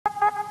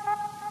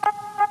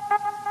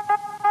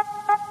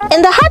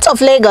In the heart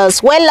of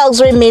Lagos, where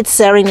luxury meets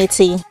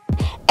serenity,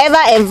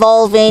 ever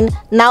evolving,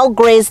 now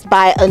graced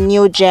by a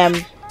new gem.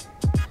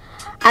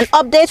 An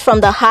update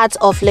from the heart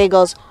of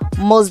Lagos'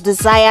 most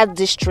desired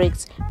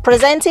district,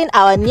 presenting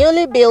our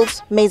newly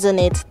built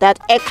maisonette that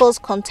echoes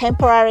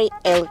contemporary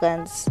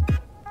elegance.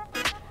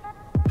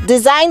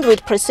 Designed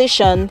with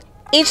precision,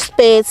 each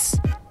space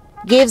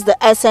gives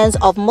the essence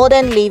of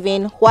modern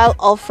living while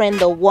offering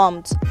the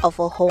warmth of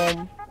a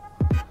home.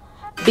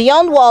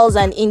 Beyond walls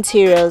and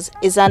interiors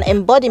is an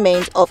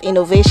embodiment of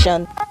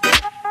innovation.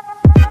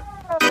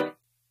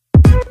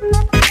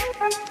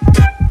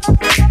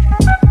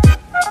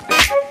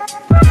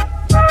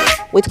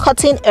 With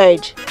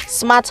cutting-edge,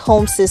 smart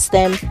home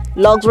system,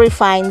 luxury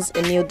finds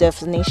a new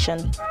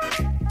definition.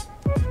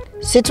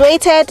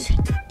 Situated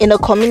in a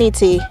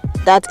community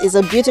that is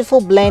a beautiful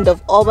blend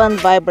of urban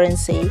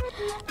vibrancy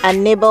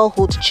and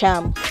neighborhood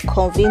charm,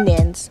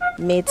 convenience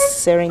meets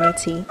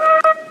serenity.